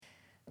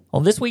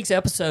On this week's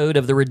episode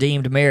of the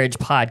Redeemed Marriage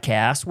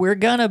Podcast, we're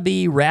going to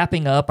be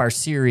wrapping up our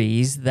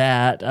series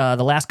that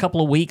the last couple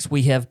of weeks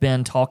we have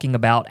been talking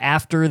about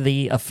after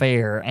the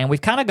affair. And we've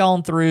kind of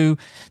gone through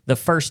the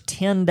first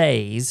 10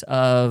 days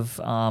of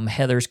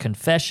Heather's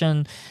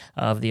confession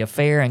of the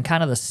affair and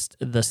kind of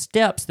the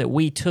steps that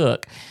we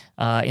took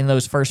in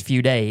those first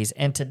few days.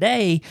 And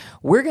today,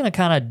 we're going to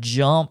kind of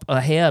jump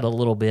ahead a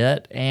little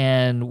bit,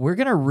 and we're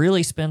going to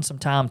really spend some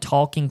time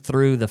talking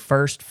through the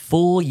first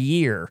full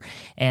year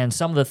and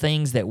some of the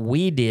things that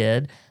we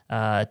did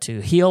to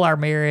heal our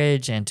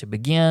marriage and to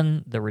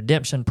begin the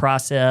redemption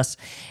process.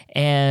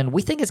 And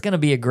we think it's going to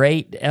be a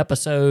great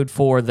episode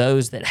for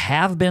those that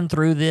have been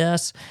through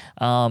this.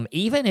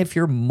 Even if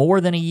you're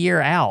more than a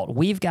year out,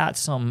 we've got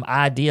some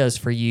ideas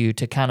for you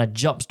to kind of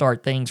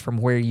jumpstart things from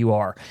where you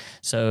are.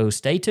 So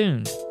stay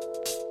tuned.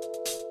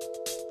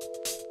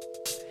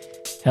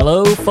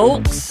 Hello,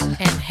 folks. And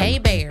hey,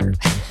 Bear.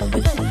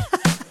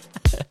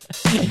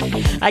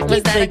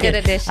 Was that a good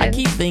addition? I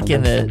keep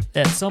thinking that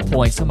at some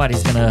point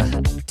somebody's going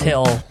to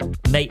tell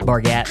Nate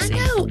Bargatze. I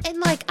know,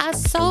 and I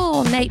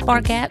saw Nate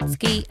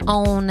Bargatze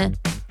on,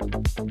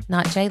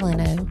 not Jay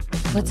Leno,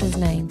 what's his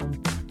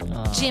name?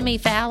 Jimmy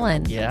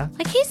Fallon. Yeah.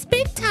 He's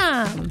big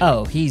time.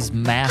 Oh, he's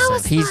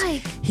massive.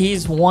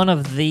 He's one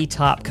of the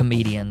top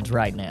comedians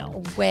right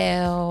now.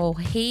 Well,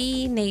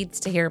 he needs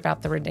to hear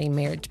about the Redeemed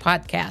Marriage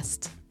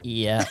Podcast.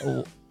 Yeah,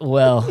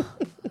 well,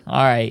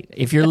 all right.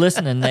 If you're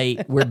listening,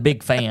 Nate, we're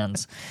big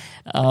fans.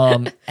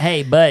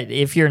 Hey, but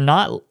if you're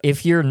not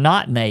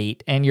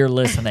Nate and you're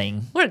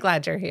listening, we're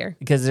glad you're here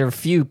because there are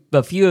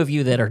a few of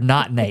you that are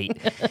not Nate.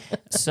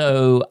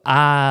 So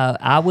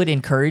I would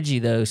encourage you,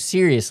 though,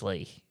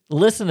 seriously,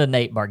 listen to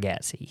Nate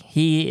Bargatze.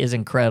 He is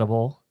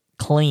incredible,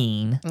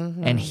 clean,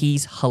 and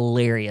he's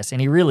hilarious,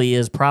 and he really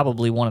is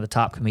probably one of the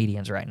top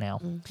comedians right now.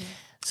 Mm-hmm.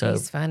 So,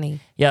 he's funny.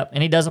 Yep,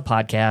 and he does a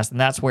podcast, and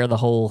that's where the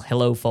whole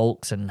hello,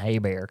 folks, and hey,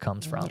 Bear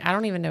comes from. I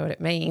don't even know what it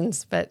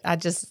means, but I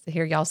just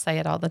hear y'all say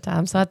it all the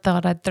time, so I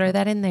thought I'd throw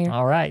that in there.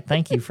 All right,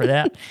 thank you for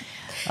that.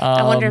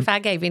 I wonder if I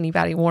gave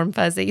anybody warm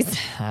fuzzies.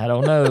 I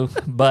don't know,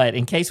 but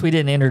in case we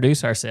didn't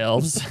introduce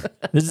ourselves,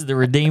 this is the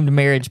Redeemed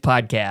Marriage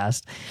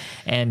Podcast,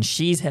 and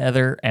she's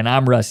Heather, and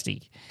I'm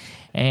Rusty.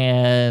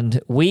 And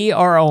we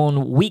are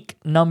on week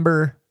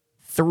number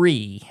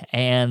 3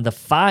 and the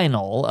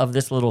final of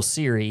this little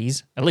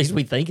series. At least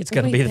we think it's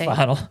going to be the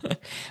final.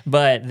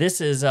 But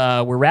this is,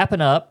 we're wrapping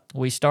up.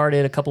 We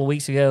started a couple of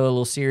weeks ago a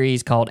little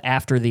series called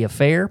After the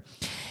Affair.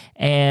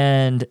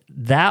 And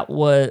that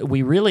was,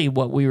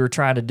 what we were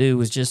trying to do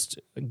was just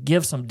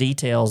give some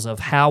details of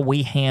how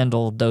we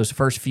handled those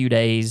first few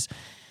days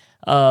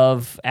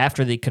of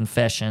after the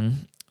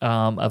confession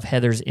of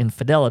Heather's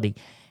infidelity.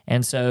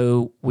 And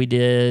so we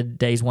did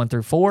days 1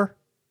 through 4.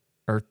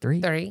 Or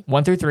 3?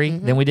 1 through 3.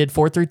 Mm-hmm. Then we did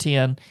 4 through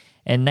 10.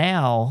 And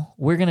now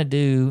we're going to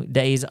do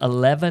days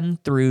 11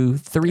 through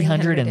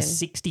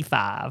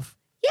 365.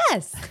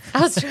 Yes.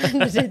 I was trying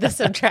to do the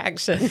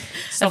subtraction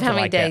of how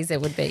many days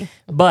it would be.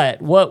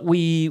 But what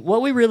we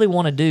really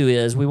want to do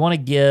is we want to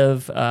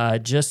give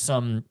just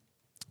some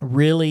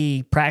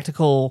really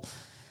practical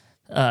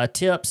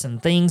tips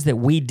and things that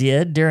we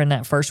did during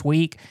that first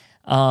week.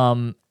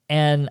 And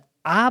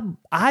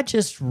I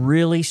just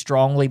really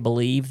strongly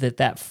believe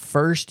that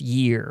first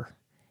year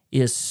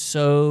is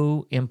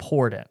so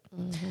important.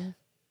 Mm-hmm.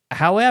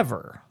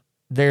 However,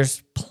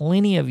 there's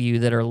plenty of you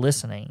that are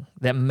listening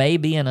that may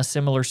be in a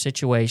similar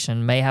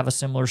situation, may have a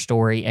similar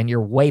story, and you're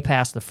way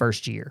past the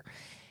first year.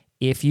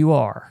 If you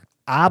are,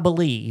 I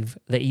believe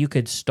that you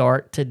could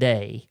start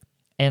today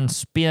and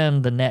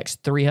spend the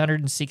next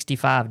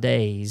 365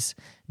 days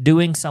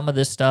doing some of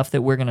this stuff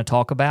that we're going to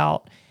talk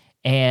about,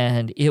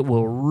 and it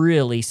will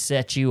really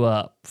set you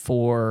up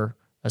for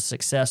a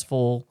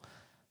successful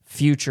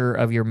future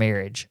of your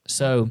marriage.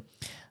 So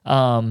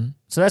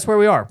that's where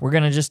we are. We're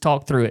going to just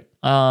talk through it.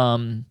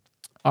 All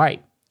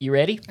right, you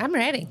ready? I'm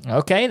ready.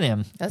 Okay,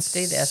 then. Let's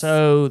do this.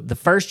 So the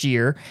first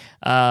year,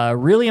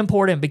 really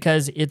important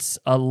because it's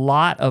a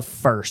lot of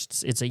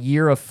firsts. It's a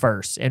year of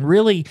firsts. And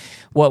really,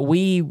 what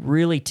we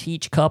really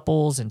teach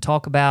couples and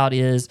talk about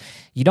is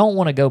you don't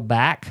want to go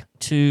back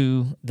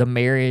to the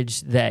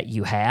marriage that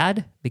you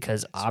had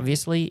because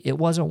obviously it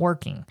wasn't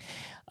working.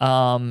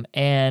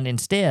 And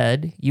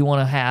instead, you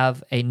want to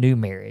have a new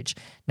marriage.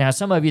 Now,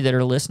 some of you that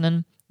are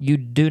listening, you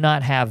do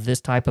not have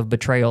this type of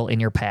betrayal in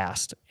your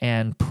past,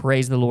 and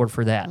praise the Lord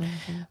for that.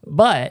 Mm-hmm.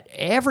 But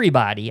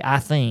everybody, I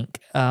think,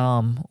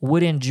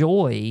 would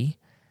enjoy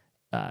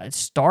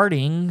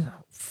starting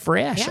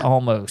fresh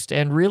almost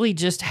and really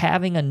just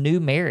having a new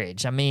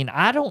marriage. I mean,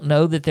 I don't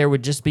know that there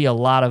would just be a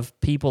lot of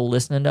people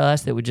listening to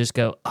us that would just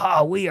go,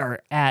 oh, we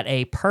are at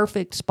a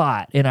perfect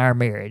spot in our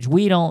marriage.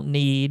 We don't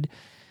need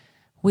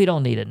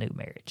a new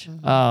marriage.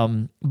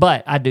 Mm-hmm.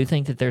 But I do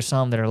think that there's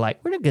some that are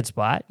like, we're in a good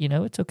spot,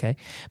 it's okay.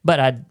 But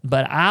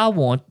I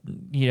want,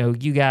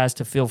 you guys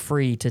to feel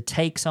free to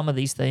take some of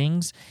these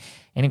things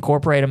and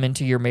incorporate them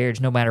into your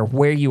marriage, no matter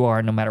where you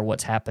are, no matter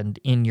what's happened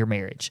in your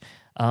marriage.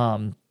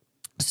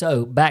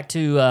 So back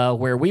to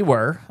where we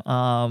were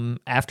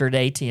after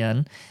day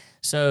 10.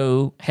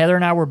 So Heather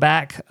and I were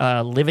back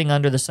living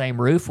under the same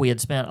roof. We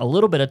had spent a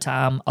little bit of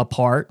time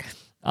apart,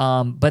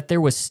 but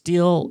there was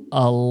still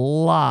a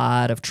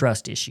lot of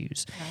trust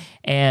issues. Okay.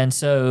 And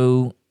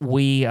so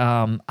we,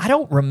 I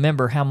don't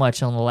remember how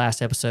much on the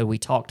last episode we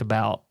talked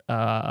about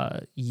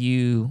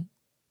you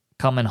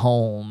coming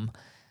home.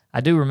 I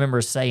do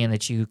remember saying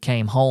that you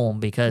came home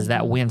because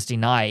that Wednesday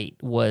night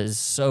was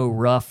so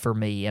rough for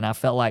me, and I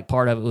felt like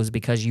part of it was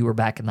because you were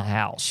back in the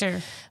house. Sure.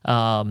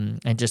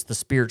 And just the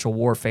spiritual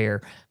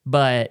warfare.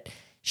 But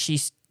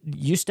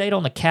you stayed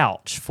on the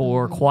couch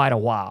for quite a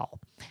while,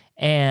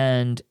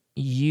 and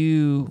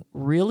you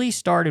really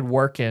started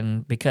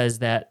working because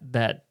that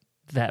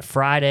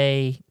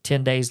Friday,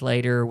 10 days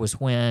later, was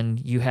when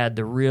you had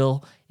the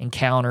real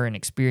encounter and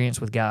experience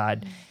with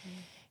God,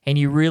 and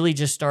you really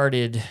just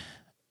started,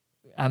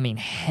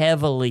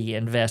 heavily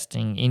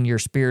investing in your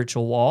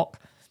spiritual walk.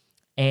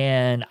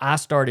 And I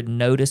started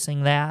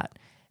noticing that.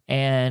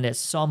 And at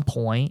some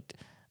point,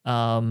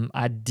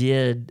 I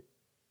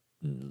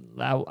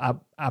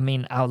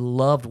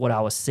loved what I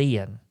was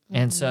seeing.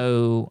 And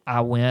so I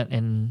went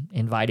and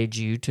invited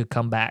you to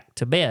come back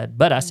to bed.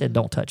 But I said,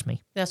 don't touch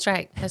me. That's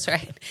right. That's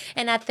right.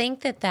 And I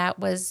think that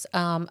was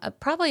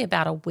probably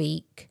about a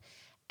week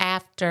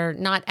after,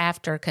 not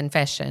after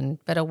confession,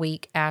 but a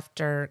week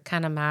after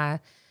kind of my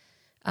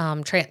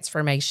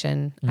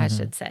transformation, I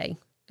should say.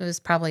 It was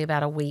probably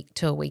about a week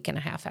to a week and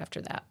a half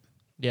after that.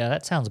 Yeah,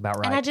 that sounds about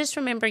right. And I just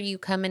remember you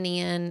coming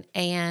in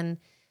and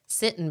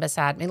sitting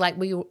beside me. Like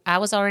I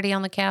was already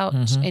on the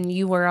couch and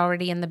you were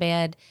already in the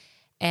bed,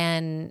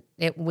 and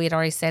we'd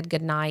already said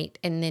goodnight.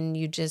 And then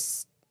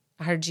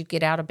I heard you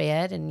get out of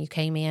bed and you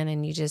came in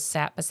and you just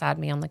sat beside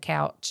me on the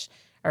couch,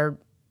 or,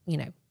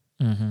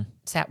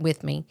 sat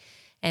with me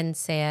and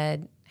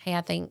said, hey,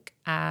 I think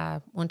I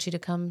want you to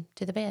come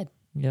to the bed.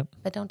 Yep.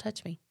 But don't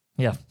touch me.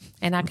 Yeah.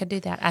 And I could do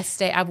that.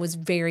 I was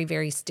very,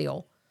 very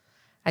still.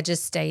 I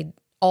just stayed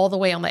all the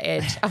way on the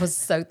edge. I was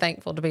so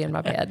thankful to be in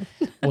my bed.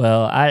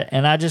 Well,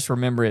 I just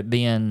remember it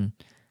being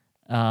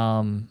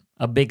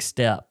a big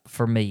step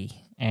for me.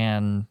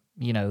 And,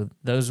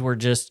 those were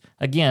just,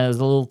 again, it was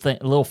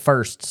little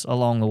firsts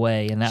along the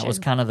way. And that was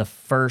kind of the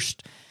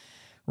first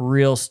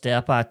real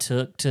step I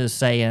took to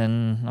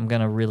saying, I'm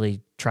going to really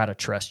try to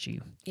trust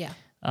you. Yeah.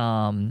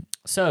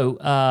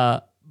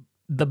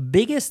 The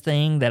biggest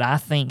thing that I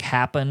think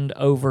happened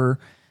over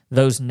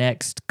those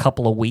next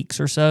couple of weeks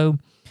or so,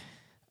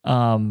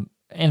 and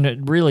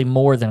really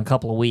more than a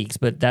couple of weeks,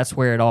 but that's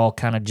where it all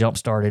kind of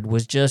jump-started,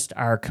 was just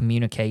our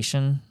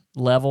communication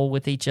level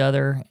with each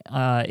other.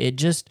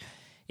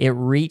 It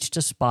reached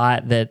a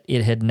spot that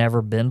it had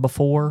never been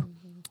before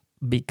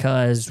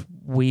because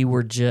we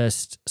were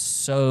just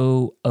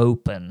so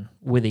open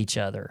with each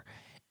other.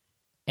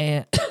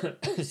 And,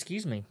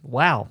 excuse me,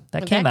 wow,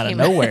 that came out of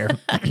nowhere.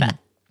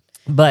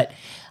 But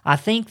I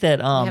think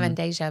that I'm having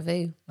deja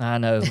vu. I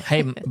know.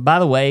 Hey, by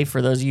the way,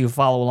 for those of you who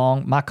follow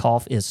along, my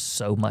cough is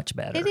so much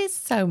better. It is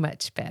so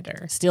much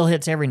better. Still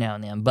hits every now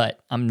and then, but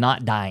I'm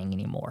not dying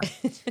anymore.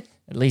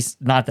 At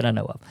least not that I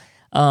know of.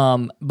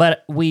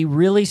 But we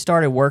really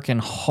started working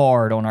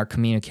hard on our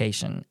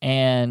communication,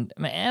 and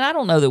I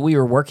don't know that we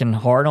were working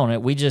hard on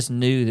it. We just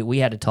knew that we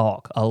had to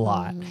talk a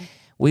lot.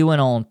 We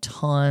went on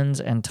tons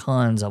and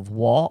tons of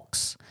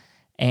walks,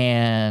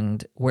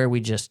 and where we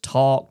just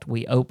talked,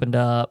 we opened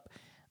up.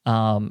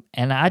 And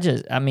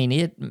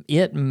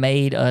it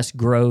made us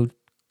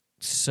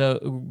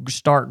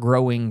start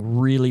growing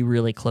really,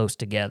 really close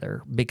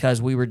together because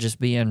we were just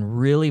being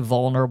really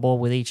vulnerable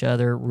with each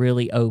other,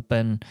 really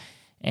open,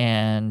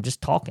 and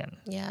just talking.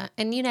 Yeah.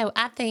 And,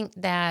 I think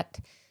that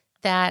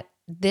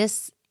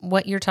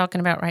what you're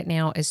talking about right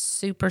now is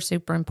super,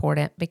 super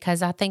important,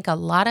 because I think a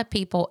lot of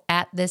people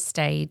at this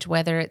stage,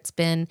 whether it's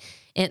been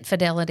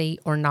infidelity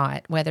or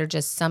not, whether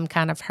just some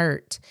kind of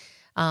hurt,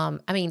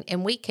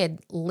 and we could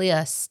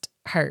list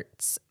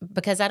hurts,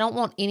 because I don't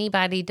want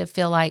anybody to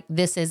feel like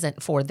this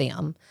isn't for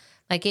them.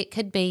 Like, it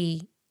could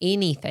be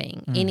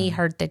anything, any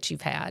hurt that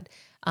you've had.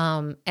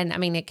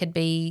 It could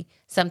be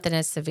something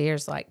as severe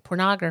as like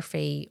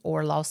pornography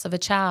or loss of a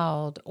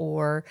child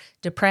or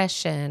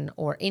depression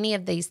or any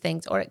of these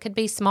things, or it could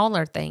be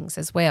smaller things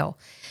as well.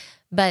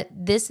 But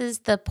this is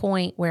the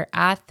point where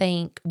I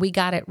think we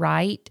got it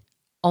right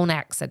on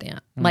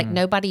accident. Like,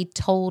 nobody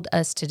told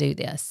us to do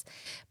this.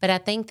 But I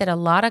think that a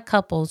lot of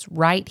couples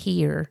right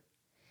here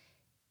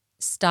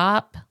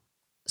stop,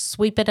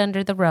 sweep it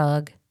under the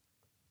rug,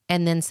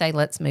 and then say,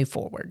 let's move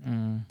forward.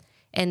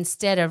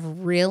 Instead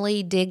of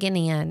really digging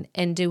in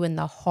and doing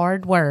the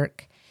hard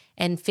work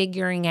and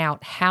figuring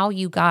out how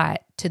you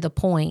got to the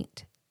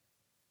point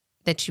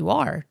that you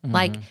are.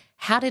 Like,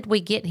 how did we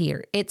get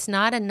here? It's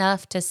not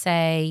enough to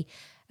say,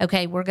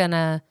 okay, we're going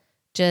to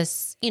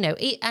just,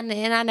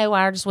 and I know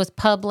ours was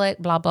public,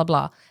 blah, blah,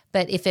 blah.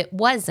 But if it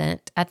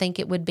wasn't, I think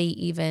it would be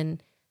even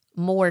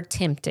more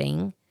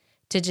tempting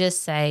to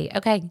just say,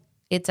 okay,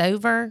 it's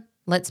over.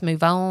 Let's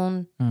move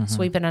on,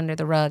 sweep it under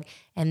the rug.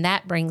 And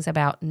that brings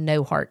about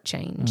no heart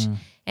change.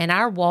 And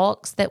our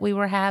walks that we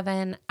were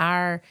having,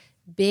 our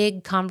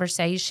big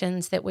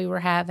conversations that we were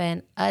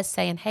having, us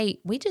saying, hey,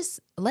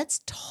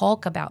 let's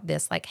talk about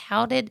this. Like,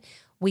 how did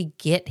we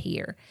get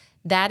here?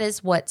 That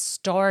is what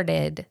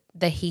started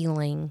the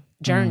healing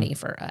journey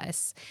for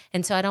us.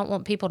 And so I don't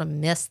want people to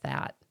miss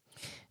that.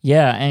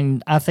 Yeah,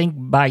 and I think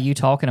by you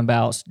talking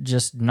about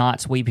just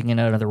not sweeping it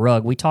under the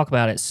rug, we talk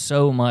about it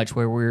so much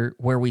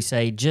where we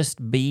say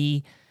just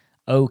be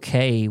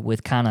okay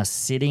with kind of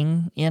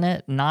sitting in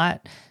it.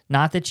 Not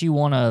that you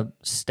want to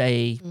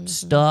stay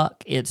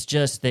stuck. It's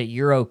just that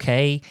you're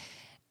okay.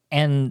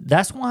 And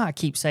that's why I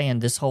keep saying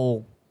this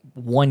whole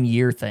 1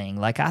 year thing.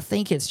 Like, I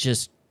think it's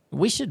just,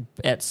 we should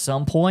at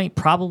some point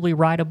probably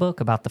write a book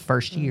about the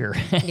first year.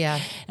 Yeah.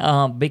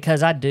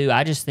 Because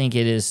I just think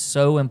it is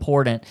so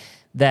important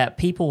that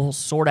people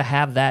sort of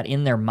have that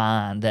in their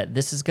mind, that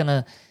this is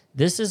gonna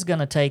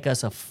take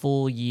us a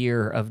full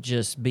year of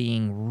just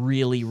being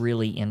really,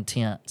 really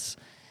intense.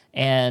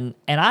 And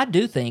I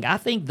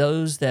think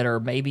those that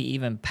are maybe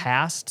even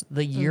past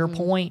the year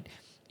point,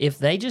 if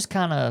they just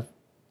kind of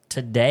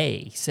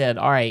today said,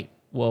 all right,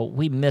 well,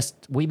 we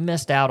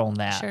missed out on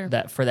that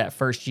that for that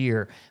first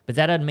year, but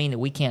that doesn't mean that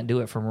we can't do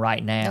it from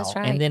right now. That's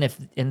right.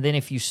 And then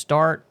if you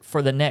start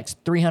for the next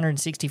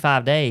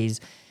 365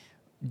 days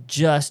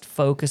just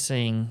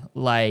focusing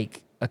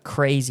like a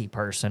crazy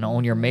person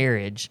on your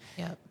marriage,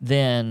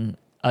 then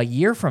a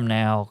year from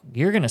now,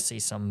 you're going to see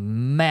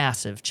some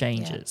massive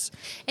changes.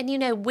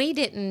 Yeah. And, we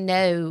didn't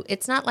know.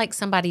 It's not like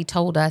somebody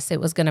told us it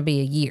was going to be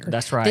a year.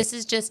 That's right. This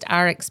is just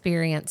our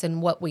experience,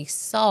 and what we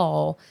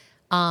saw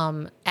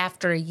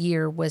after a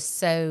year was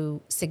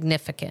so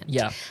significant.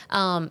 Yeah.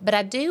 But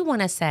I do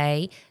want to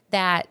say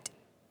that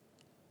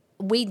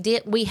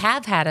we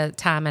have had a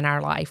time in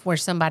our life where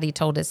somebody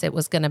told us it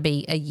was going to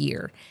be a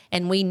year,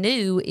 and we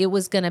knew it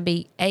was going to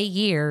be a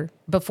year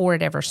before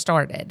it ever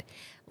started.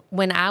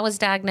 When I was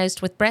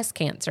diagnosed with breast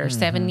cancer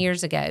 7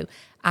 years ago,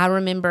 I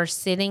remember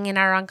sitting in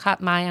my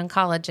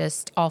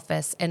oncologist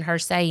office and her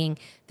saying,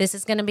 this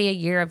is going to be a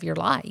year of your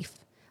life.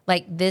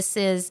 Like, this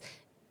is,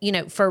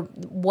 for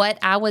what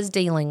I was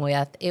dealing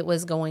with, it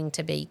was going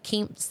to be,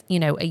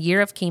 a year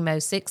of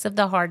chemo, 6 of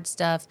the hard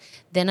stuff,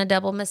 then a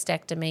double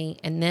mastectomy,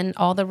 and then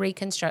all the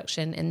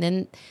reconstruction, and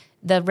then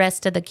the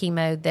rest of the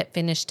chemo that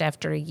finished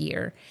after a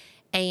year.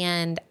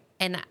 And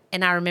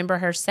I remember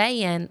her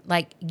saying,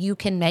 like, you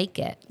can make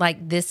it.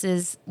 Like, this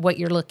is what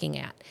you're looking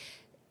at.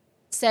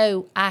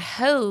 So I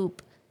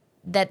hope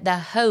that the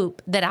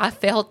hope that I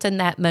felt in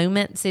that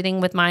moment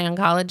sitting with my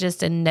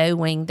oncologist and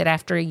knowing that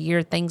after a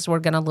year things were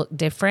going to look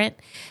different,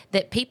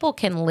 that people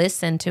can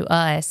listen to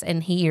us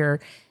and hear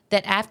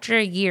that after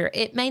a year,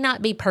 it may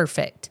not be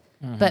perfect,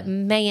 but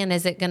man,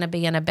 is it going to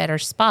be in a better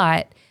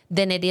spot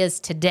than it is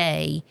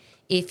today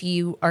if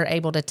you are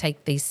able to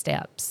take these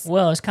steps.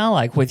 Well, it's kind of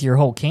like with your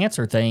whole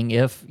cancer thing.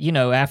 If, you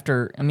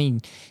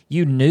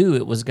knew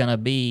it was going to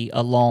be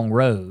a long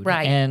road.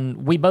 Right.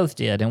 And we both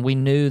did. And we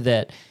knew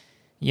that,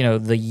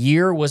 the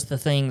year was the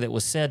thing that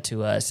was said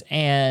to us.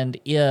 And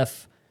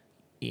if,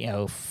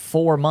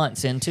 4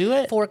 months into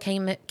it. 4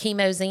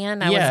 chemos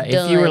in, I was done.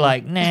 If you were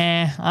like,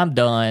 nah, I'm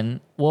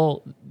done,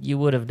 well, you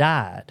would have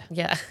died.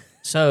 Yeah.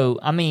 So,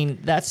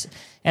 that's...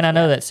 And I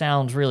know that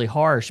sounds really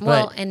harsh,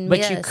 but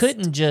you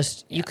couldn't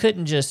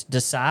just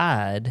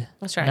decide.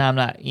 That's right. No, I'm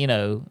not.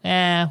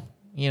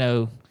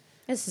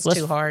 This is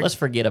too hard. Let's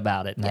forget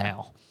about it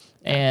now.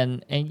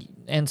 And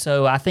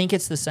so I think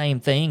it's the same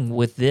thing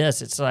with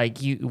this. It's like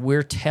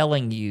we're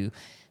telling you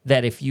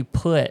that if you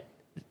put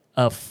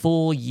a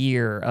full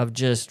year of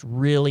just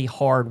really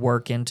hard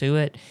work into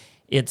it,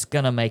 it's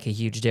gonna make a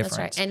huge difference.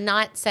 That's right. And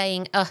not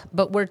saying,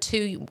 but we're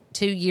two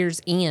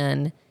years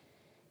in,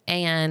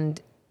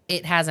 and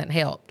it hasn't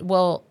helped.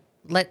 Well,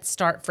 let's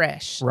start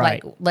fresh.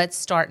 Right. Like, let's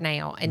start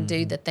now and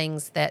do the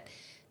things that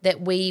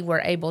we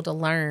were able to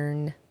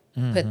learn,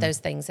 put those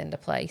things into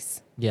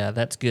place. Yeah,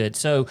 that's good.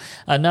 So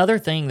another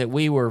thing that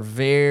we were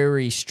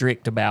very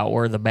strict about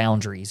were the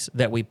boundaries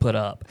that we put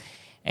up.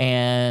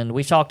 And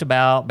we've talked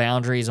about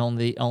boundaries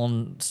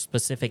on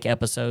specific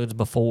episodes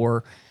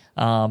before.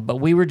 But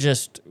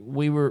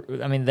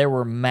there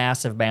were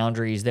massive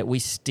boundaries that we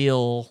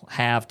still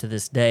have to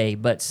this day,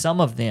 but some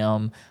of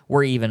them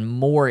were even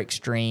more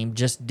extreme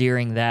just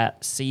during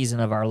that season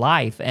of our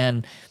life.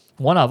 And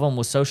one of them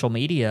was social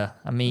media.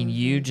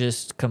 You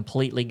just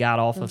completely got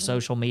off of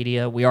social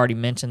media. We already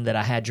mentioned that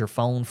I had your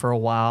phone for a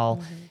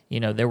while.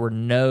 There were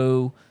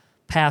no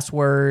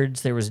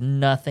passwords. There was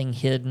nothing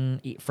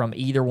hidden from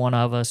either one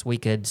of us. We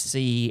could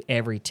see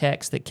every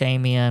text that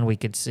came in. We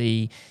could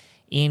see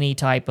any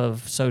type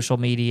of social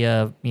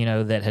media,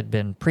 that had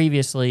been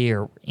previously,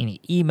 or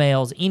any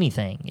emails,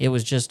 anything. It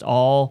was just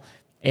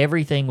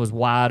everything was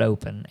wide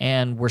open,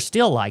 and we're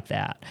still like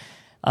that.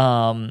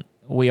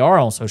 We are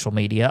on social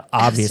media,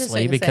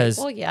 obviously, because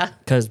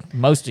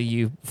most of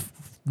you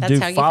do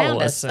follow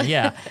us. So,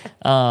 yeah.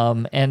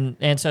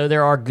 And so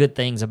there are good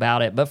things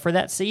about it. But for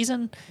that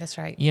season, that's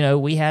right.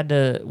 We had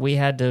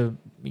to,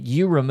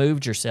 you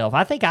removed yourself.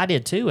 I think I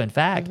did too, in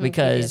fact,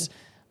 because,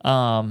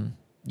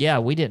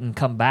 we didn't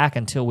come back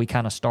until we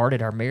kind of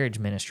started our marriage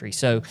ministry.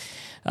 So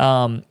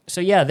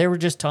yeah, there were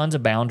just tons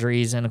of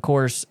boundaries, and of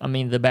course, I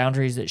mean, the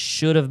boundaries that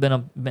should have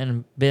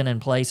been in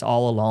place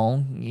all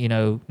along. You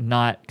know,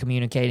 not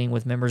communicating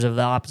with members of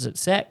the opposite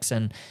sex,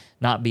 and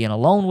not being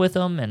alone with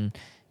them, and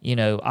you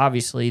know,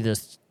 obviously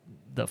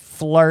the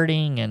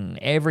flirting and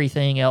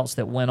everything else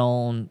that went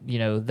on. You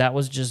know, that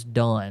was just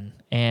done,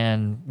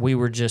 and we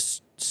were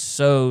just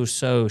so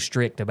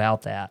strict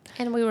about that.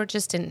 And we were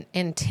just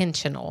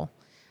intentional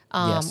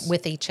Yes.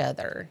 with each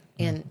other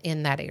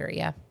in that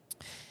area.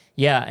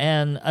 Yeah,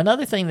 and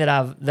another thing that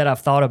I've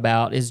thought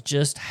about is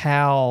just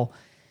how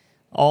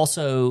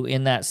also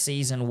in that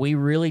season we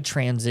really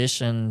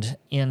transitioned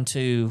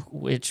into,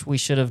 which we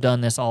should have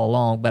done this all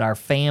along, but our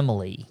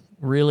family,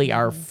 really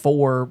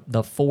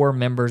the four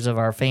members of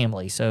our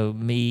family. So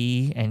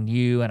me and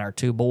you and our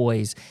two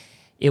boys,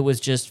 it was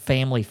just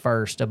family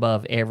first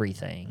above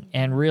everything.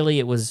 And really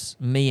it was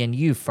me and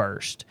you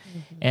first.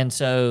 And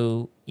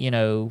so, you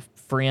know,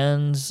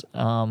 friends,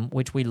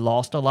 which we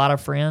lost a lot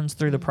of friends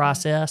through the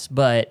process,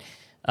 but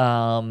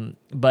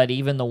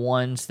even the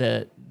ones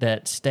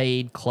that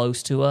stayed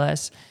close to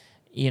us,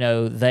 you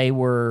know, they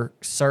were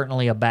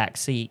certainly a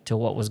backseat to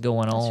what was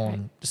going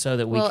on, so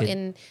that we could.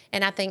 And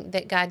I think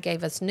that God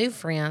gave us new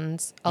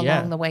friends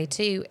along the way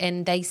too,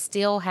 and they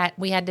still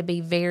we had to be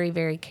very,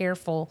 very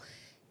careful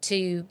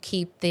to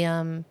keep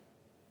them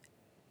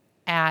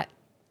at,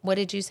 what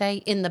did you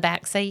say? In the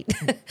back seat,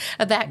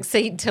 a back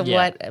seat to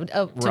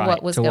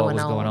what was going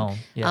on.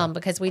 Yeah.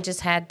 Because we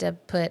just had to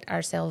put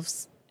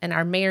ourselves and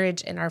our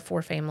marriage and our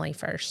family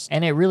first.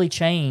 And it really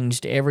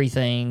changed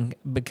everything,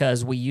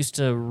 because we used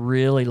to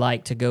really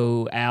like to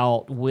go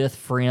out with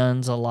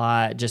friends a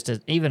lot, just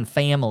even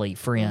family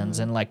friends,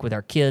 and like with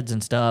our kids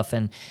and stuff.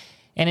 And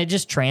it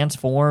just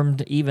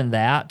transformed even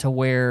that to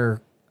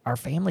where our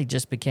family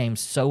just became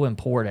so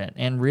important.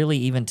 And really,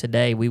 even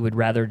today, we would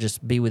rather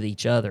just be with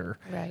each other.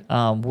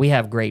 Right. We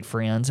have great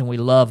friends, and we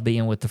love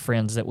being with the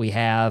friends that we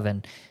have.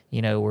 And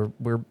you know,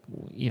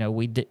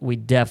 we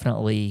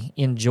definitely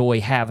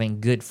enjoy having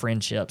good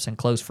friendships and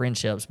close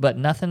friendships, but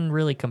nothing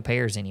really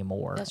compares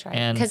anymore. That's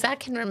right. Because I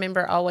can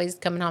remember always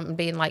coming home and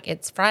being like,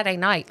 "It's Friday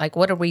night. Like,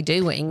 what are we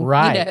doing?"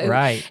 Right. You know?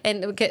 Right.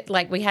 And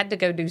like we had to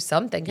go do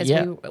something because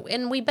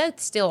we both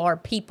still are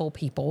people.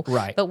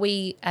 Right. But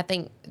I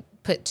think,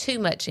 put too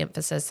much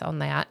emphasis on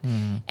that.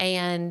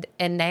 And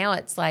now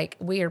it's like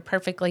we are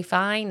perfectly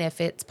fine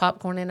if it's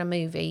popcorn in a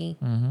movie,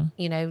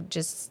 you know,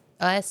 just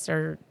us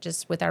or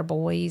just with our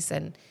boys,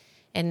 and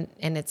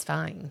it's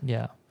fine.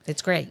 Yeah.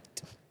 It's great.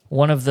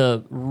 One of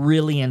the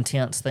really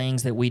intense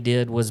things that we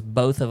did was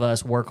both of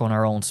us work on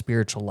our own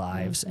spiritual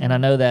lives. And I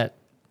know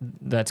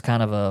that's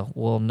kind of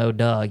no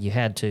duh, you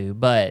had to,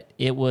 but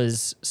it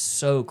was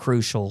so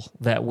crucial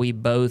that we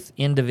both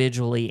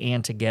individually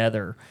and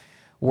together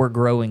were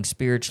growing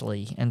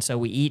spiritually. And so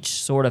we each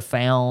sort of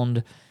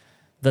found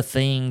the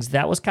things.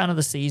 That was kind of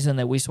the season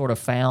that we sort of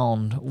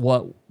found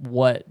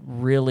what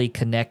really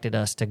connected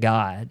us to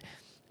God.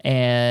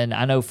 And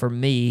I know for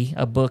me,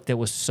 a book that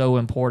was so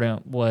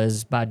important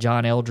was by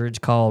John Eldredge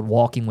called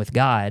Walking with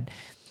God.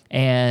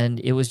 And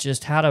it was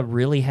just how to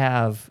really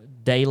have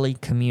daily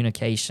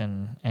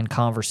communication and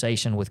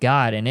conversation with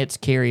God. And it's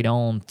carried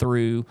on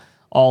through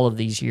all of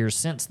these years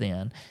since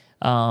then.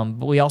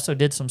 But we also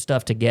did some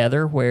stuff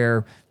together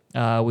where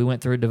we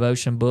went through a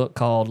devotion book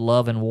called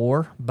Love and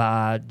War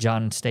by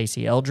John and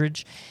Stacy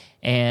Eldredge,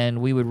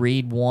 and we would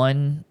read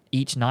one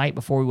each night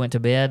before we went to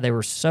bed. They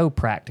were so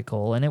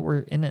practical, and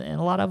and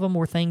a lot of them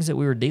were things that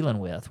we were dealing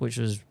with, which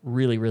was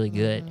really, really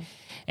good.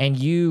 And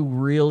you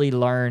really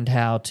learned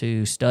how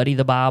to study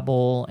the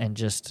Bible and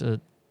just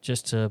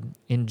to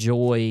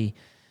enjoy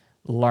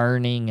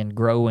learning and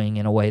growing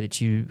in a way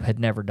that you had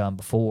never done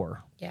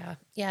before.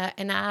 Yeah,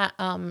 and I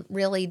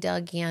really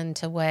dug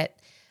into what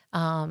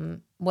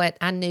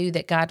I knew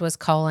that God was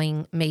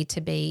calling me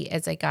to be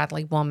as a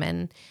godly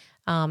woman,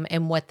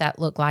 and what that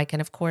looked like.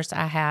 And of course,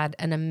 I had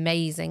an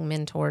amazing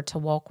mentor to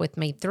walk with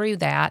me through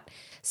that.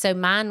 So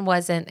mine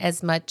wasn't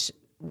as much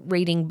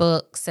reading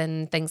books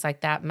and things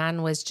like that.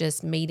 Mine was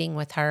just meeting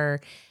with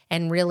her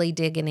and really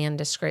digging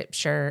into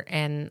scripture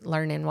and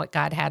learning what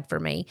God had for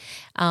me.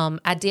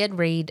 I did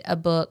read a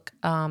book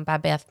by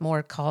Beth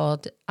Moore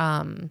called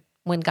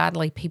When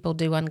Godly People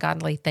Do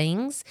Ungodly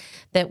Things,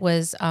 that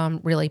was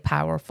really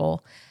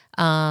powerful.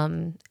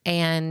 And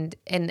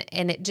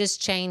it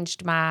just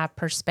changed my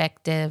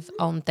perspective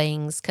on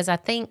things, because I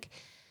think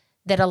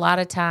that a lot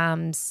of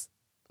times,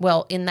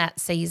 well, in that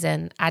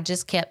season, I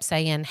just kept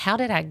saying, how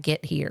did I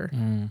get here?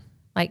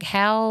 Like,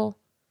 how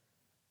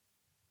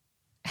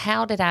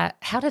did I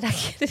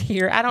get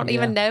here? I don't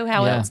even know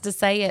how else to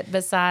say it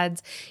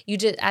besides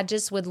I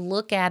just would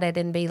look at it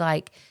and be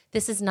like,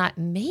 this is not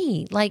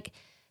me. Like,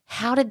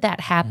 how did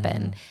that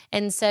happen?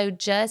 And so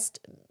just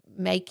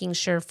making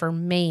sure for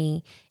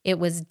me, it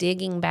was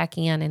digging back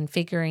in and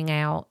figuring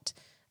out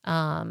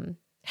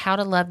how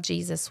to love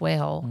Jesus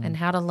well, and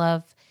how to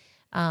love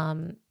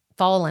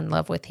fall in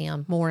love with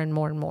him more and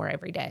more and more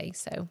every day.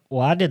 So,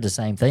 Well, I did the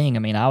same thing. I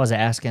mean, I was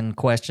asking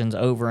questions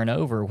over and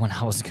over when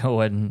I was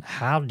going,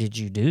 how did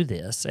you do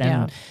this?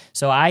 And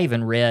so I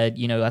even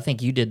read, I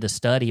think you did the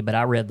study, but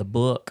I read the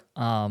book,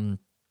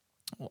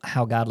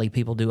 How Godly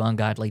People Do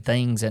Ungodly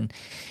Things. And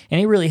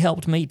it really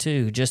helped me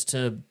too, just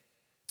to,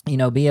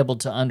 be able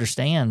to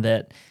understand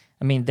that,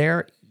 I mean,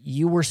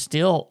 you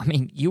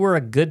were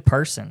a good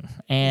person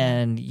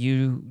and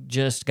you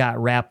just got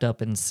wrapped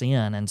up in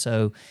sin. And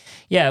so,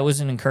 it was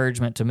an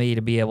encouragement to me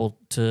to be able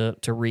to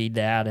read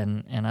that.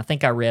 And I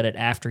think I read it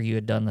after you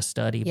had done the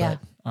study, but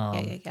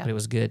it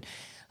was good.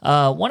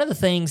 One of the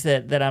things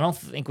that I don't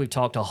think we've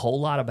talked a whole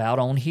lot about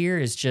on here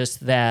is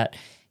just that,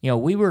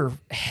 we were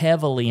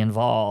heavily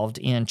involved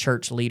in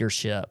church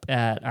leadership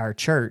at our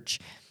church.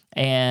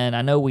 And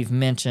I know we've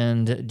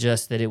mentioned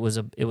just that it was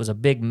a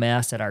big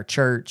mess at our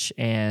church,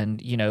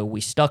 and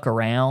we stuck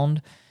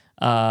around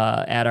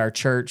at our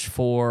church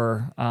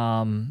for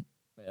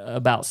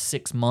about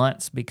 6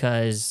 months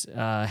because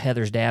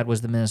Heather's dad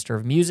was the minister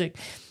of music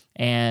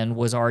and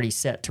was already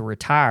set to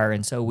retire,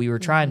 and so we were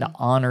trying to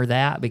honor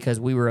that because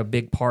we were a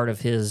big part of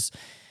his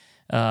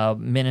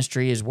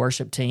ministry, his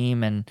worship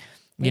team, and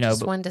we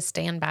just wanted to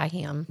stand by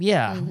him.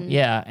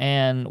 Yeah,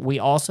 and we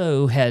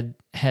also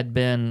had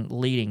been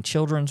leading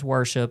children's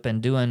worship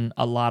and doing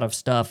a lot of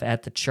stuff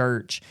at the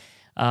church,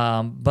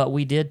 but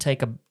we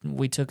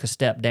took a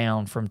step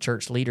down from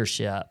church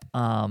leadership,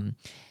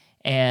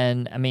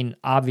 and I mean,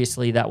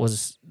 obviously that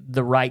was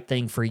the right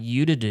thing for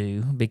you to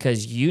do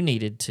because you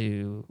needed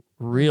to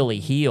really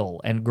heal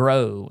and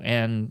grow,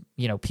 and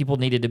people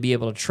needed to be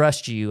able to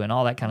trust you and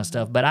all that kind of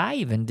stuff. But I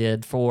even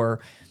did for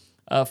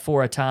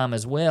a time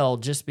as well,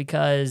 just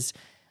because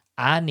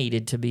I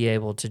needed to be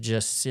able to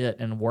just sit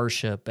and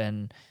worship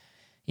and,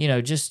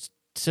 just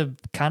to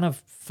kind of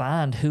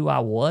find who I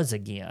was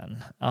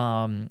again.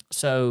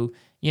 So,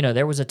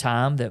 there was a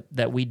time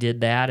that we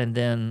did that. And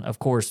then, of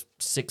course,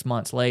 6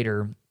 months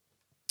later,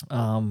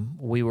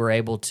 we were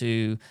able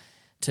to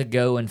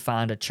go and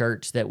find a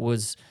church that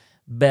was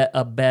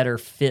a better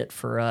fit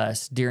for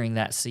us during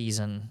that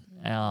season.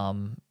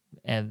 And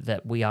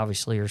that we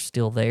obviously are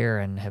still there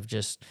and have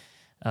just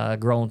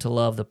grown to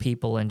love the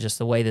people and just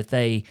the way that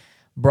they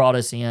brought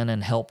us in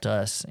and helped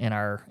us in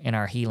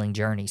our healing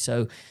journey.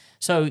 So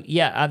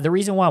the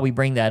reason why we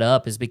bring that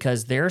up is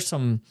because there are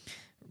some,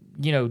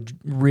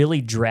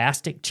 really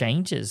drastic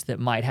changes that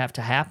might have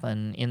to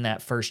happen in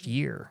that first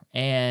year,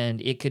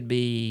 and it could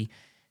be,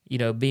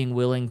 being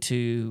willing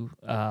to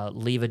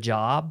leave a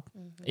job.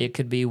 It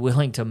could be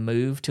willing to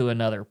move to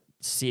another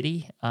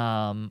city.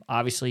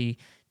 Obviously,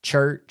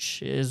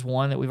 church is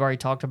one that we've already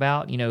talked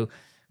about.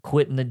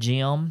 Quitting the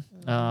gym,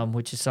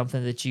 which is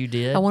something that you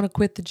did. I want to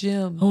quit the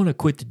gym. I want to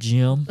quit the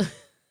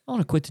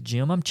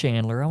gym. I'm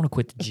Chandler. I want to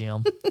quit the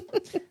gym.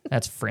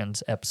 That's a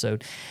Friends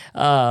episode.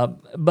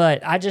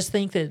 But I just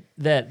think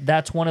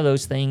that's one of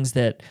those things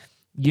that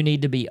you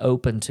need to be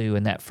open to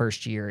in that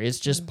first year.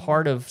 It's just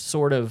part of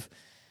sort of,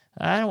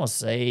 I don't want to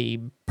say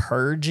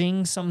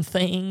purging some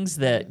things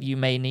that you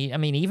may need. I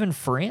mean, even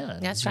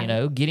friends, That's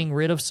right. Getting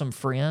rid of some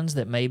friends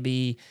that may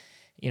be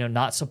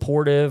not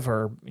supportive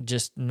or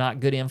just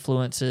not good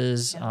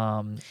influences.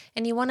 Yeah.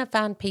 And you want to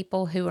find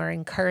people who are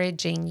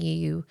encouraging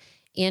you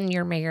in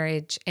your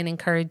marriage and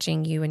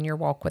encouraging you in your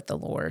walk with the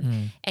Lord.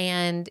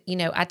 And,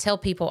 I tell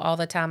people all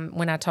the time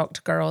when I talk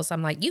to girls,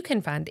 I'm like, you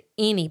can find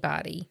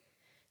anybody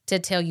to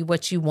tell you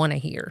what you want to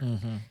hear.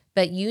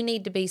 But you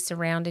need to be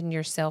surrounding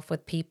yourself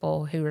with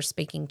people who are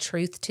speaking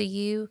truth to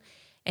you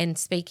and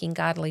speaking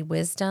godly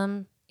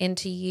wisdom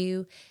into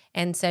you.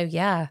 And so,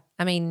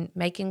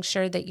 making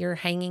sure that you're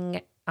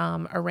hanging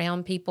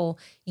around people,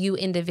 you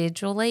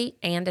individually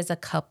and as a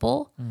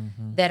couple,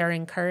 that are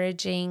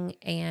encouraging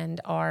and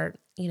are,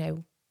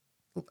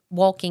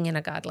 walking in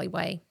a godly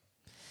way.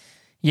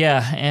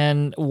 Yeah,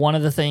 and one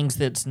of the things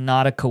that's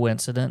not a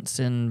coincidence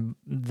in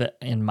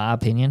my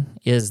opinion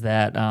is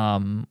that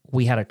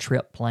we had a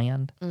trip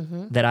planned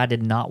that I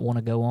did not want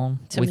to go on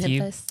to with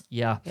Memphis.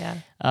 you.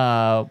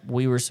 Yeah.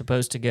 We were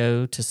supposed to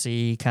go to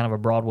see kind of a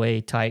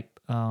Broadway type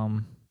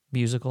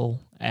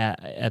musical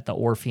at the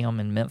Orpheum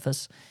in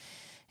Memphis.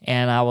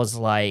 And I was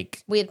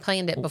like... We had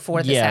planned it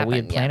before this happened. We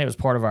had planned it. It was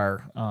part of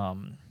our...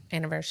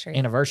 Anniversary.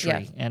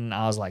 Yeah. And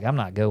I was like, I'm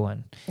not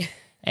going.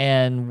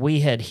 And we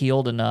had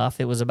healed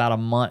enough. It was about a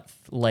month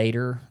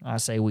later. I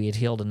say we had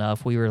healed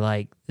enough. We were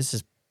like, this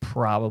is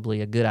probably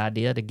a good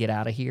idea to get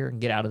out of here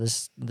and get out of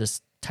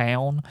this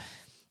town.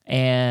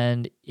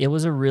 And it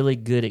was a really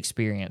good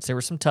experience. There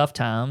were some tough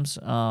times,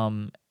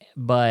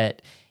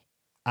 but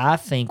I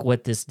think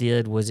what this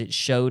did was it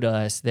showed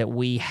us that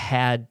we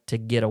had to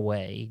get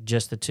away,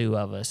 just the two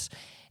of us.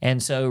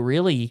 And so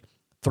really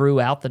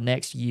throughout the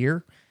next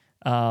year,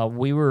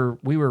 we were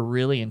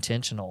really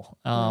intentional.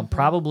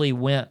 Probably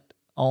went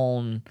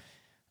on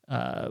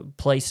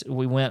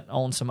we went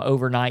on some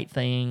overnight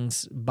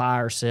things by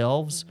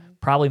ourselves,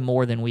 probably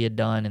more than we had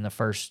done in the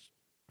first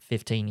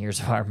 15 years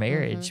of our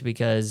marriage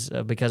because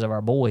of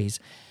our boys.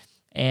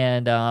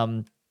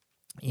 And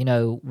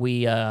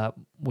we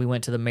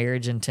went to the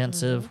marriage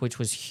intensive, which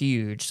was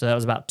huge. So that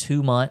was about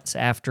 2 months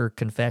after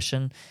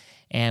confession,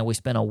 and we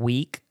spent a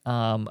week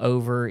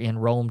over in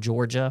Rome,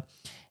 Georgia,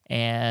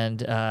 and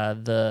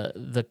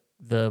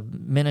the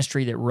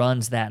ministry that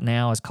runs that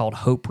now is called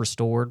Hope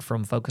Restored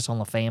from Focus on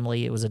the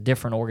Family. It was a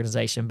different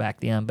organization back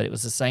then, but it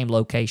was the same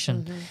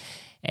location.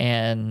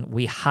 And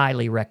we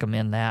highly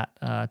recommend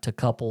that to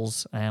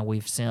couples. And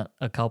we've sent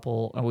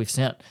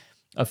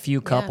a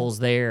few couples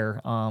there,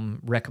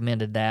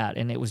 recommended that,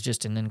 and it was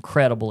just an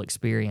incredible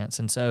experience.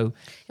 And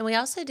we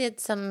also did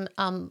some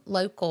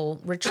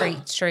local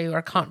retreats through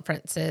or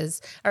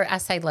conferences, or I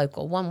say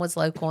local. One was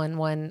local and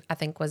one I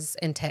think was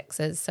in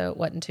Texas, so it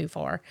wasn't too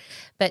far.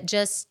 But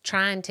just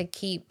trying to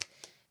keep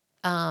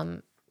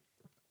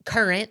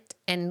current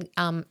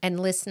and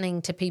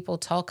listening to people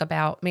talk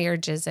about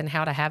marriages and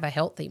how to have a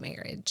healthy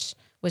marriage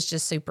was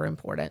just super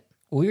important.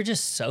 we were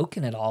just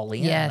soaking it all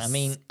in. Yes, I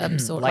mean,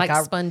 absolutely,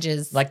 like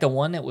sponges. Like the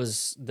one that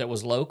was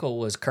local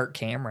was Kirk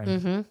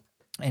Cameron,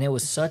 and it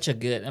was such a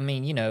good. I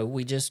mean,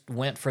 we just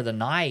went for the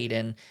night,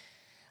 and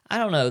I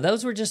don't know.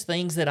 Those were just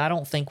things that I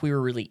don't think we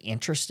were really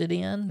interested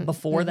in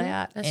before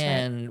that, That's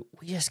and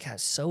we just got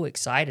so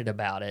excited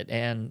about it.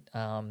 And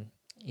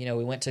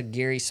we went to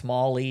Gary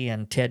Smalley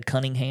and Ted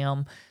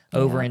Cunningham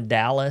over in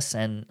Dallas,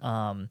 and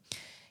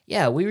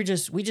we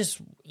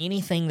just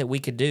anything that we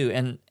could do,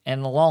 and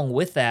along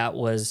with that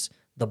was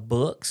the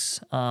books.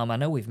 I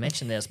know we've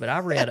mentioned this, but I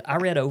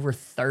read over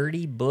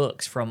 30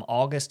 books from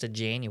August to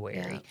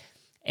January,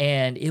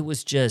 and it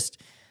was just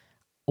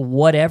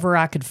whatever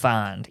I could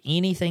find,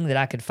 anything that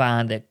I could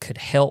find that could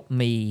help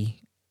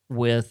me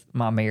with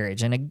my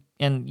marriage. And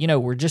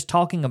we're just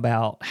talking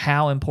about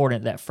how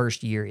important that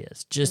first year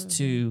is, just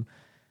to.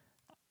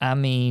 I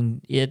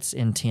mean, it's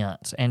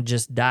intense, and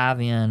just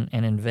dive in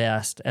and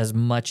invest as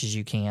much as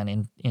you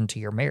can into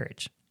your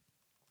marriage.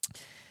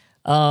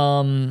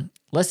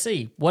 Let's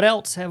see. What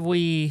else have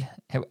we?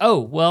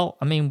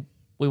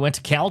 We went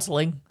to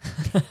counseling.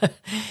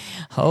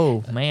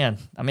 Oh man,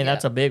 I mean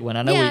that's a big one.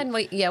 I know.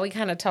 We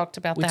kind of talked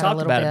about that. We talked a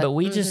little about bit. it, but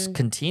we just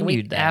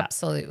continued that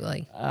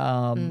absolutely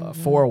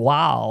for a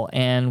while,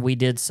 and we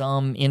did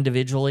some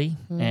individually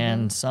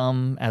and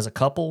some as a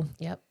couple.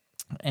 Yep.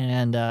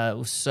 And it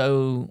was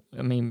so,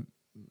 I mean...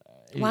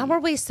 Why were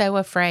we so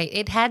afraid?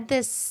 It had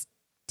this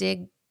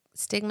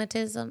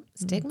stigmatism?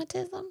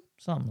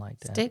 Something like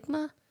that.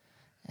 Stigma?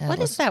 What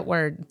is that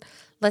word?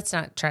 Let's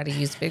not try to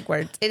use big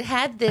words. It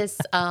had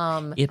this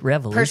it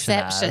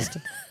revolutionized.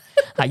 Perception.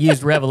 I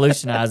used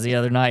revolutionize the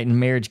other night in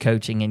marriage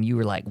coaching, and you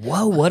were like,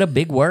 whoa, what a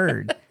big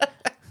word.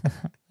 It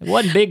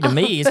wasn't big to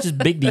me. It's just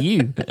big to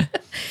you.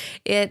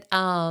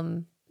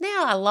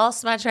 Now I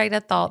lost my train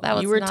of thought. That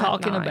was you were not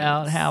talking nice.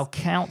 about how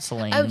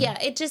counseling. Oh yeah,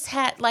 it just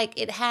had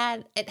it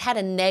had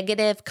a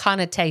negative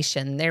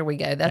connotation. There we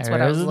go. That's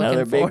what I was looking for.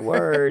 Another big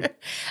word.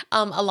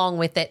 Along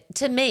with it,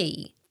 to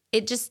me,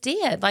 it just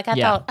did. Like I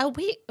thought,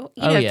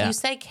 if you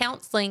say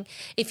counseling,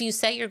 if you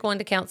say you're going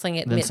to counseling,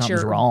 it means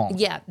something's wrong.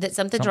 Yeah, that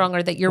something's wrong,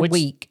 or that you're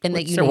weak, and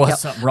that you there need was help.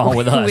 something wrong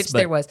with us, which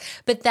there was.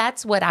 But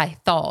that's what I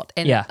thought,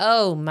 and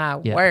oh my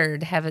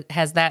word,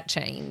 has that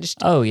changed?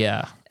 Oh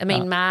yeah. I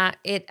mean, I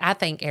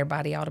think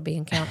everybody ought to be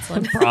in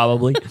counseling.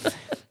 Probably.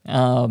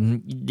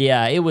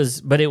 It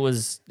was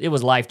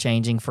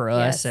life-changing for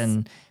us,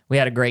 and we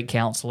had a great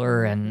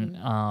counselor,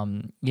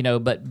 and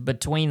but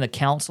between the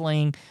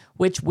counseling,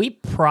 which we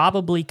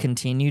probably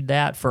continued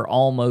that for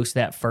almost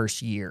that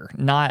first year,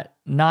 not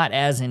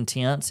as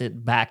intense.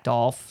 It backed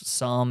off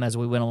some as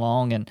we went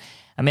along, and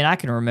I mean, I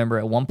can remember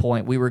at one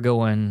point we were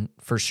going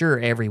for sure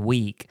every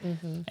week,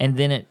 and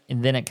then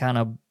it kind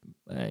of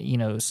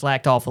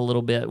slacked off a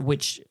little bit,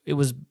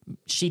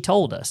 she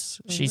told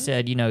us, she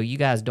said, you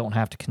guys don't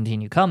have to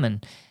continue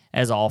coming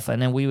as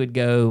often. And we would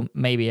go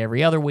maybe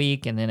every other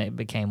week, and then it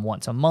became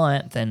once a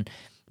month.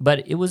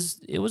 But it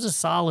was a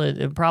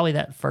solid, probably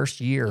that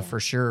first year for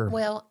sure.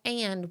 Well,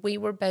 and we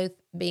were both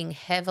being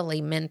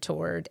heavily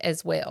mentored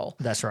as well.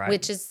 That's right.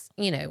 Which is,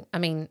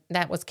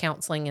 that was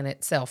counseling in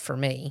itself for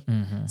me.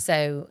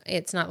 So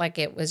it's not like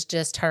it was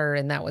just her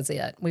and that was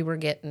it. We were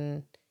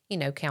getting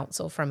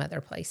counsel from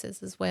other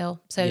places as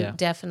well. So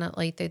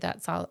definitely through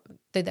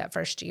that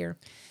first year.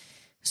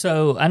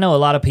 So I know a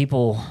lot of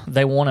people,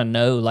 they want to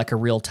know like a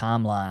real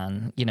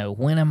timeline.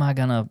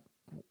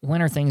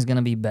 When are things going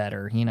to be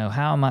better? when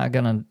am I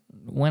going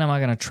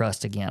to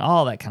trust again?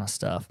 All that kind of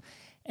stuff.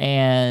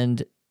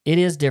 And it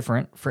is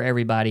different for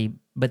everybody,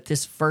 but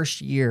this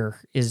first year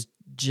is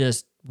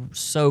just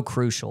so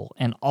crucial.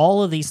 And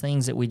all of these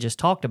things that we just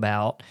talked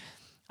about,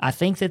 I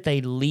think that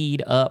they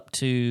lead up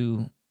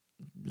to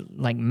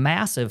like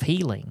massive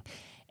healing.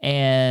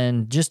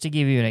 And just to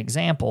give you an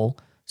example,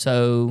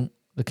 so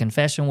the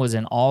confession was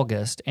in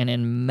August, and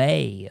in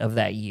May of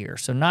that year,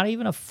 so not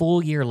even a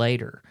full year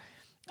later,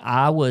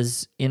 I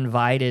was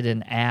invited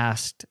and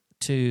asked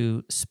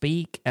to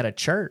speak at a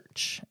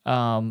church,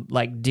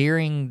 like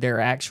during their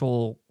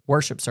actual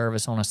worship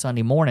service on a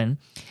Sunday morning,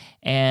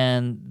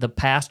 and the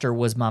pastor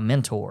was my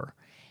mentor,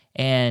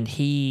 and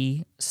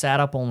he sat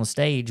up on the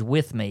stage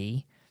with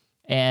me.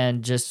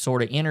 and just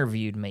sort of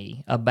interviewed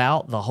me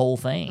about the whole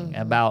thing,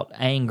 about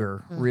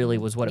anger, really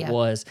was what it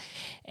was.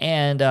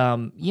 And,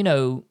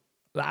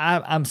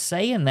 I'm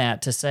saying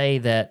that to say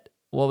that,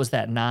 what was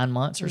that, 9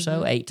 months or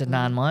so, 8 to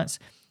 9 months?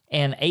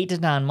 And 8 to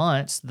 9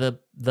 months,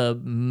 the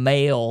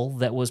male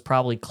that was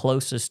probably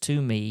closest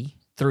to me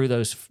through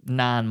those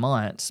 9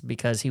 months,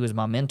 because he was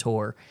my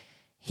mentor,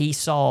 he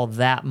saw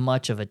that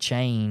much of a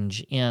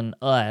change in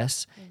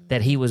us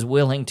that he was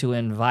willing to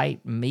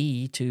invite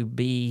me to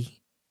be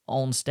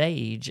on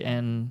stage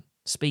and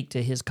speak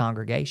to his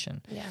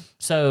congregation. Yeah.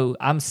 So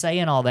I'm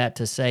saying all that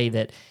to say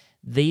that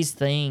these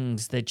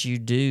things that you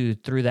do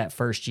through that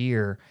first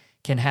year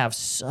can have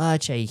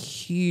such a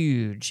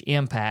huge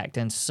impact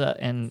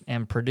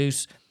and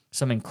produce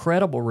some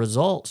incredible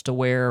results to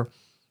where,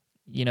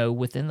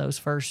 within those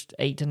first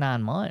 8 to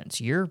 9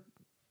 months, you're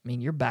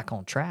back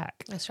on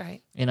track. That's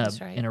right. In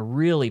a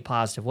really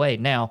positive way.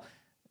 Now,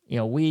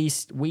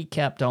 we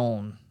kept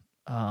on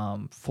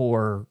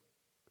for,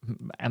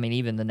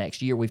 even the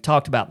next year. We've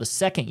talked about the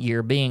second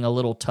year being a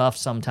little tough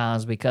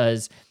sometimes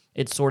because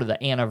it's sort of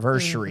the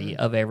anniversary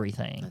of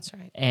everything. That's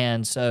right.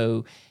 And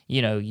so,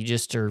 you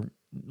just are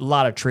a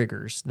lot of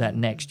triggers that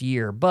next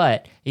year.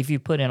 But if you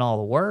put in all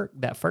the work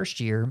that first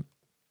year,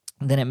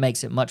 then it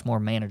makes it much more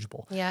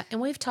manageable. Yeah, and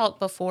we've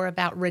talked before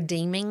about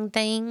redeeming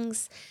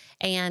things,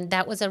 and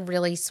that was a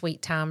really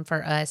sweet time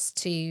for us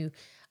to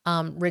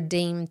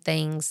redeem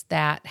things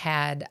that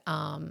had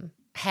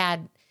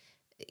bad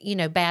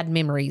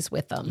memories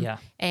with them. Yeah.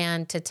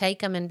 And to take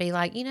them and be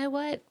like, you know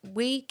what,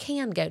 we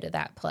can go to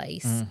that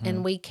place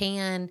and we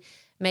can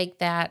make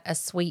that a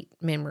sweet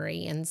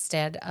memory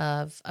instead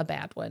of a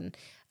bad one.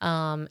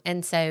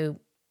 And so,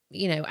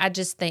 I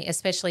just think,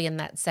 especially in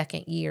that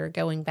second year,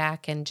 going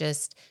back and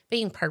just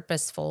being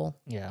purposeful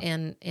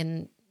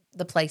in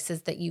the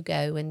places that you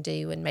go and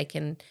do and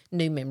making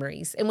new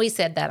memories. And we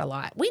said that a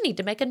lot. We need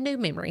to make a new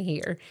memory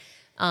here.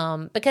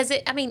 Because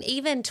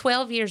even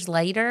 12 years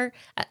later,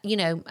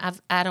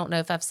 I don't know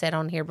if I've said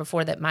on here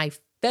before that my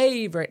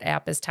favorite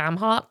app is Time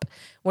Hop,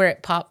 where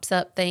it pops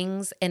up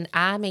things. And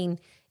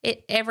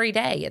it every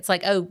day. It's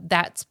like, oh,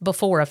 that's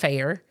before a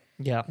fair.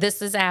 Yeah.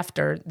 This is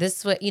after.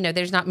 This,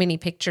 there's not many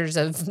pictures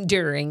of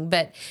during,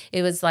 but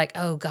it was like,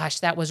 oh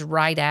gosh, that was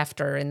right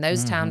after. And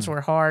those times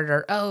were hard,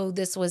 or, oh,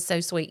 this was so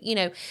sweet,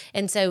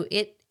 And so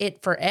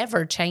it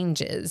forever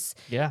changes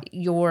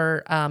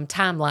your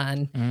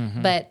timeline,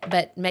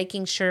 but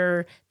making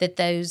sure that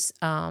those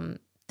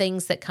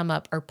things that come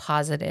up are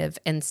positive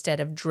instead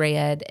of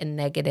dread and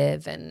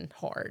negative and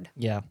hard.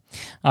 Yeah.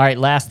 All right.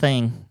 Last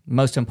thing,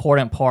 most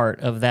important part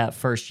of that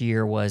first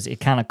year was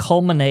it kind of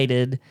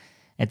culminated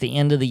at the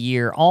end of the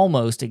year,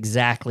 almost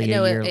exactly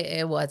a year.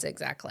 It was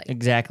exactly a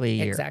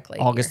year. Exactly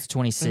a August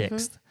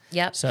 26th.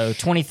 Yep. So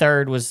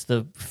 23rd was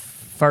the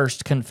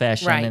first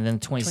confession, Right. and then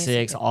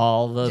 26th,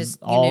 all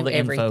the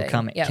info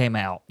came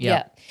out.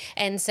 Yep.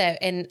 And so,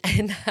 and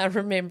I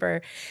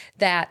remember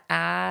that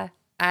I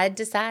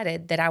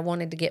decided that I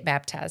wanted to get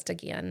baptized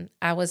again.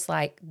 I was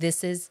like,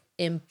 this is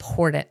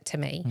important to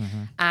me.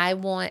 I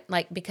want,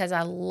 because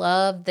I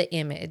love the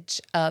image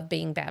of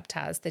being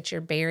baptized, that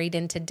you're buried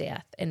into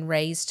death and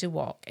raised to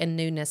walk in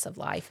newness of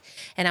life.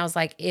 And I was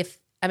like,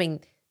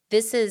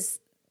 this is,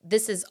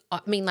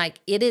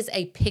 it is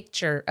a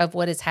picture of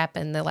what has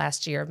happened the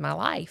last year of my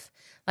life.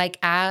 Like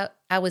I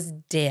was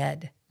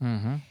dead.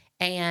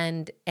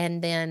 And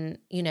then,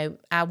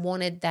 I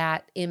wanted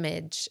that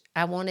image.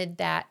 I wanted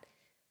that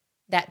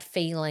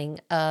feeling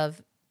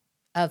of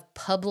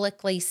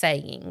publicly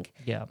saying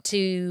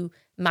to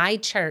my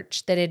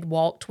church that had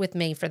walked with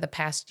me for the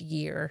past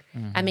year,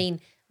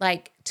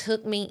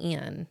 took me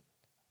in,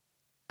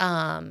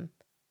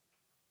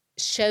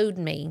 showed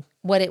me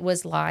what it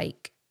was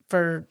like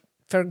for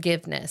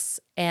forgiveness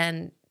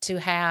and to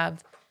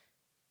have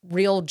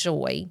real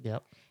joy.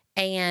 Yep.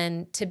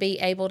 And to be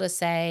able to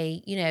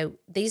say,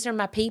 these are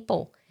my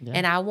people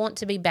and I want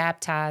to be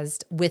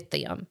baptized with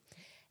them.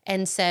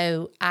 And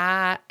so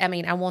I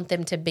want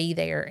them to be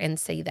there and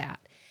see that.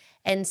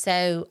 And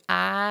so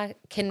I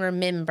can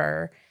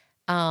remember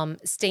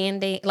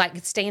standing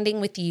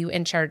with you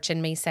in church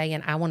and me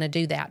saying, I want to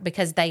do that,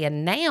 because they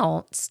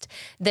announced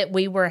that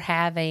we were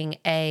having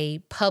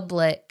a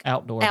public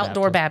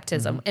outdoor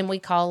baptism. And we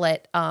call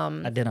it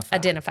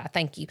Identify.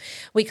 Thank you.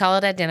 We call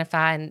it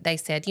Identify. And they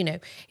said,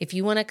 if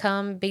you want to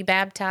come be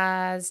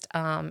baptized,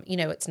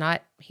 it's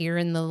not here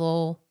in the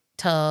little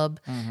tub,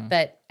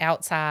 but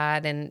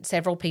outside and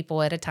several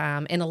people at a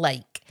time in a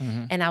lake.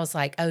 And I was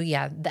like, oh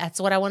yeah, that's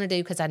what I want to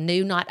do, because I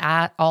knew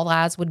all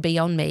eyes would be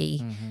on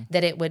me,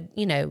 that it would,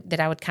 that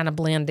I would kind of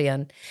blend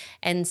in.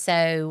 And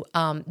so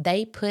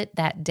they put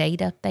that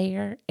date up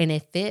there, and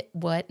if it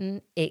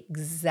wasn't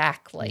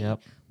exactly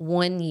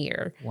 1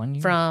 year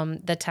from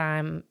the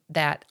time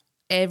that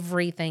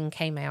everything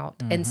came out.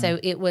 And so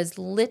it was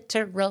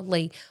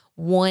literally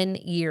 1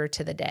 year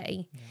to the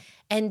day.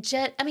 And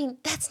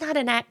that's not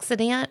an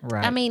accident.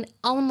 Right.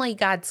 Only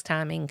God's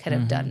timing could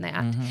have done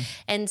that.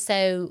 And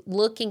so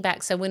looking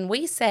back, so when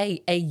we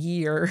say a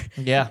year,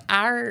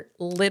 our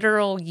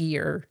literal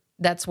year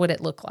that's what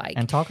it looked like.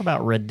 And talk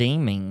about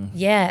redeeming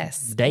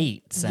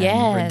dates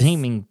and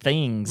redeeming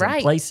things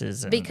and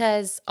places.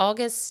 Because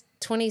August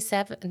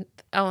 27th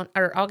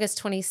or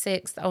August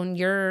 26th on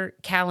your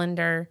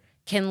calendar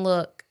can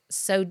look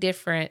so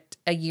different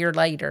a year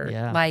later.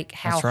 Yeah, like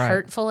how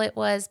hurtful it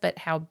was, but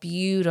how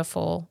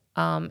beautiful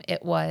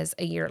it was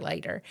a year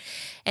later.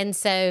 And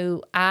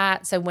so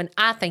when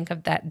I think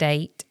of that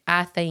date,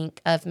 I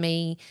think of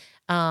me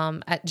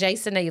at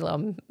Jason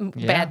Elam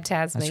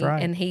baptized me.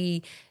 Right.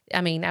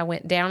 And I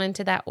went down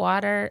into that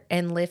water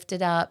and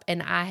lifted up,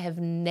 and I have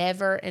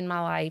never in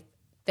my life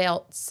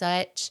felt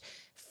such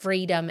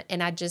freedom.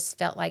 And I just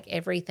felt like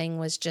everything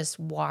was just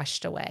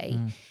washed away.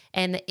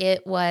 And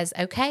it was,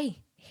 okay,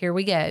 here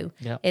we go.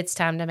 Yep. It's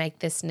time to make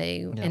this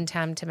new and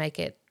time to make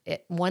it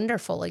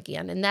wonderful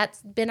again. And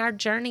that's been our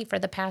journey for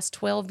the past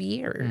 12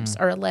 years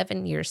or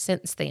 11 years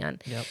since then.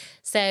 Yep.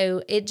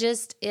 So it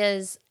just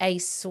is a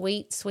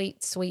sweet,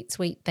 sweet, sweet,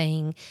 sweet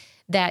thing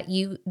that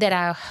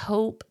I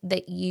hope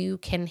that you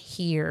can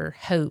hear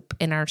hope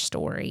in our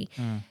story.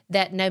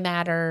 That no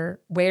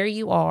matter where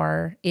you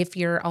are, if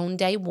you're on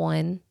day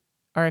 1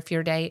 or if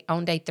you're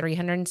on day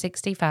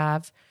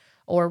 365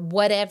 or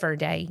whatever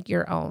day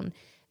you're on,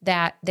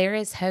 that there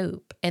is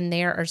hope and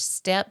there are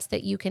steps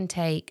that you can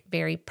take,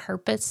 very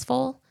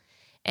purposeful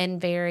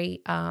and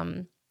very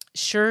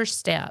sure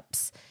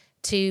steps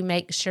to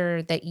make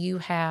sure that you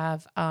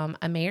have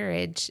a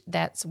marriage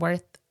that's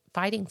worth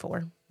fighting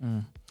for.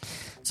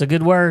 It's a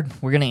good word.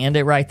 We're going to end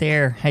it right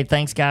there. Hey,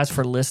 thanks, guys,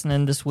 for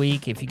listening this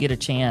week. If you get a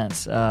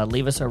chance,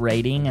 leave us a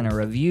rating and a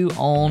review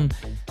on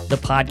the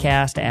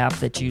podcast app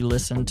that you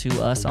listen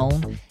to us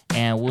on,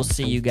 and we'll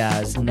see you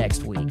guys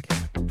next week.